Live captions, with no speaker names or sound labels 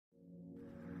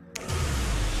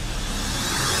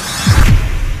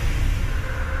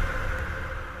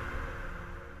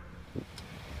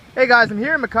Hey guys, I'm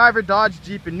here in MacIver Dodge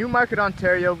Jeep in Newmarket,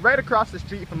 Ontario, right across the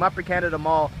street from Upper Canada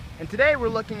Mall. And today we're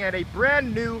looking at a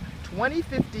brand new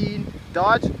 2015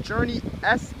 Dodge Journey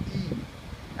SE.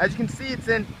 As you can see, it's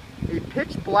in a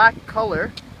pitch black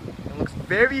color and looks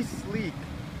very sleek,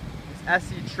 this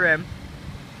SE trim.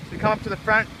 So we come up to the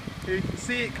front, here you can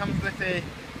see it comes with a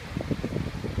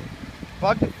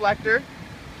bug deflector,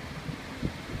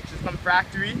 which is from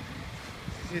factory.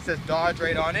 See it says Dodge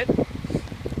right on it.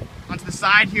 Onto the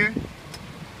side here,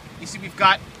 you see we've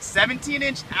got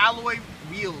 17-inch alloy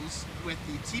wheels with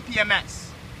the TPMS.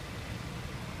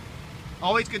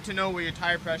 Always good to know where your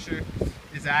tire pressure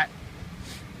is at.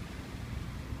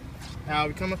 Now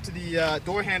we come up to the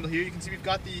door handle here. You can see we've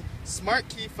got the smart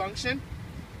key function.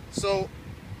 So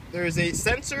there is a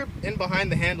sensor in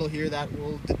behind the handle here that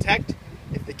will detect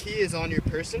if the key is on your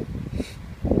person.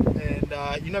 And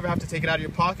you never have to take it out of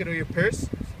your pocket or your purse.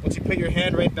 Once you put your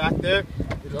hand right back there,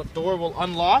 the door will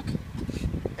unlock,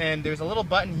 and there's a little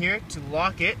button here to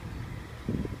lock it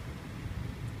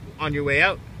on your way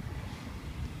out.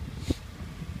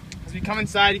 As we come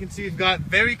inside, you can see we've got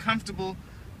very comfortable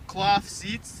cloth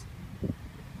seats.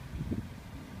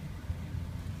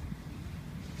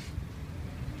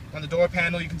 On the door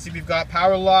panel, you can see we've got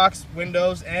power locks,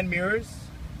 windows, and mirrors.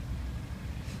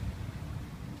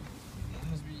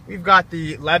 We've got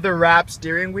the leather wrap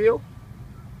steering wheel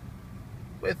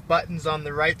with buttons on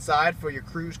the right side for your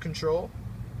cruise control.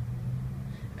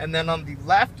 And then on the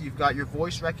left, you've got your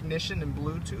voice recognition and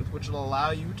Bluetooth, which will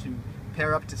allow you to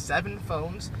pair up to 7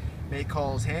 phones, make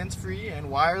calls hands-free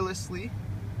and wirelessly.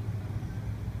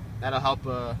 That'll help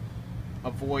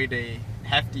avoid a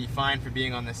hefty fine for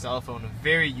being on the cell phone. A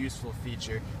very useful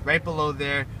feature. Right below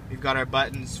there, we've got our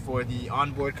buttons for the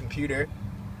onboard computer,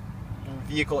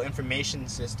 vehicle information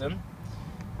system.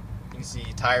 You can see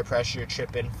tire pressure,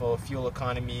 trip info, fuel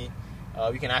economy.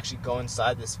 We can actually go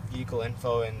inside this vehicle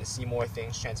info and see more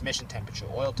things: transmission temperature,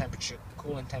 oil temperature,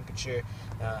 coolant temperature.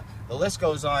 The list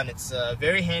goes on. It's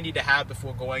very handy to have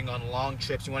before going on long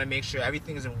trips. You want to make sure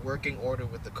everything is in working order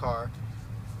with the car.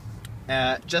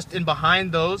 Just in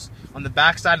behind those, on the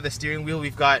back side of the steering wheel,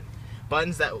 we've got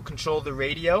buttons that will control the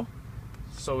radio.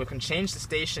 So we can change the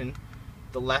station,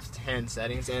 the left-hand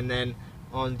settings, and then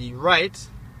on the right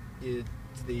is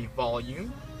the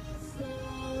volume.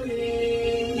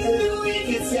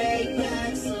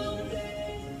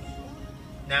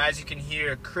 Now, as you can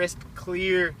hear, a crisp,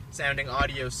 clear sounding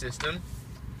audio system.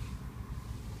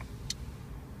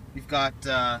 We've got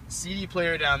CD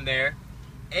player down there,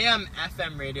 AM,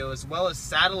 FM radio, as well as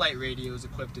satellite radios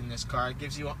equipped in this car. It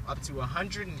gives you up to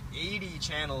 180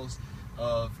 channels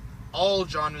of all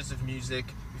genres of music.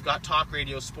 We've got talk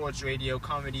radio, sports radio,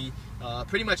 comedy,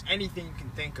 pretty much anything you can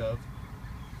think of.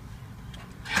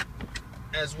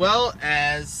 As well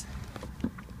as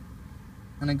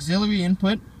an auxiliary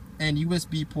input and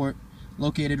USB port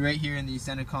located right here in the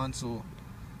center console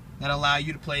that allow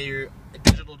you to play your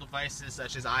digital devices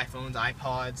such as iPhones,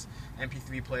 iPods,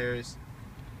 MP3 players.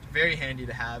 Very handy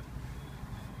to have.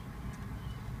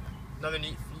 Another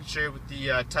neat feature with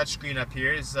the touchscreen up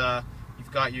here is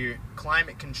you've got your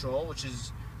climate control, which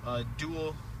is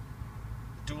dual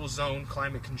zone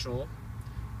climate control.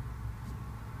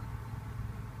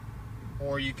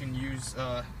 Or you can use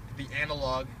the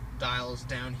analog dials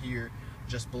down here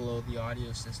just below the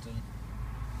audio system.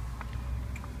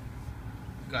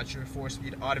 You've got your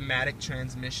 4-speed automatic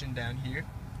transmission down here.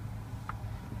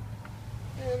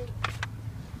 And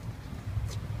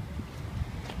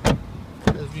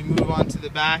as we move on to the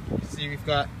back, you can see we've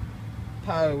got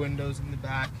power windows in the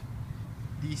back.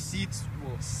 These seats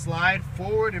will slide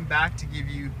forward and back to give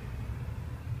you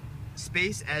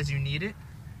space as you need it,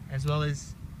 as well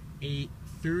as a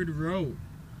third row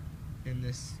in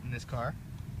this car.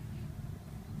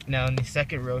 Now in the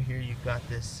second row here, you've got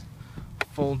this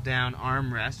fold down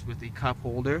armrest with a cup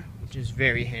holder, which is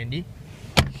very handy.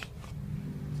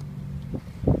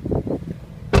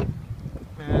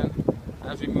 And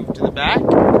as we move to the back, you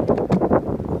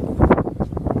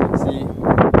can see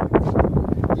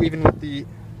even with the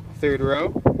third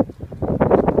row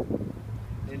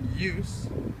in use,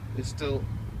 there's still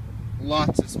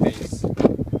lots of space.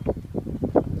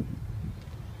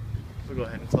 We'll go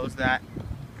ahead and close that.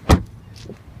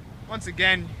 Once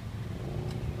again,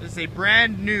 this is a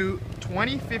brand new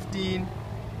 2015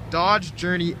 Dodge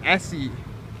Journey SE.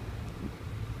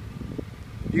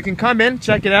 You can come in,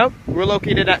 check it out. We're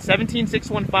located at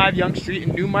 17615 Yonge Street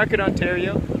in Newmarket,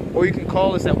 Ontario, or you can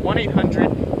call us at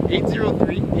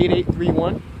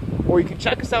 1-800-803-8831, or you can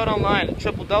check us out online at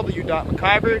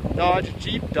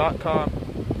www.maciverdodgejeep.com.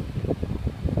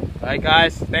 Alright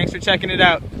guys, thanks for checking it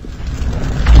out.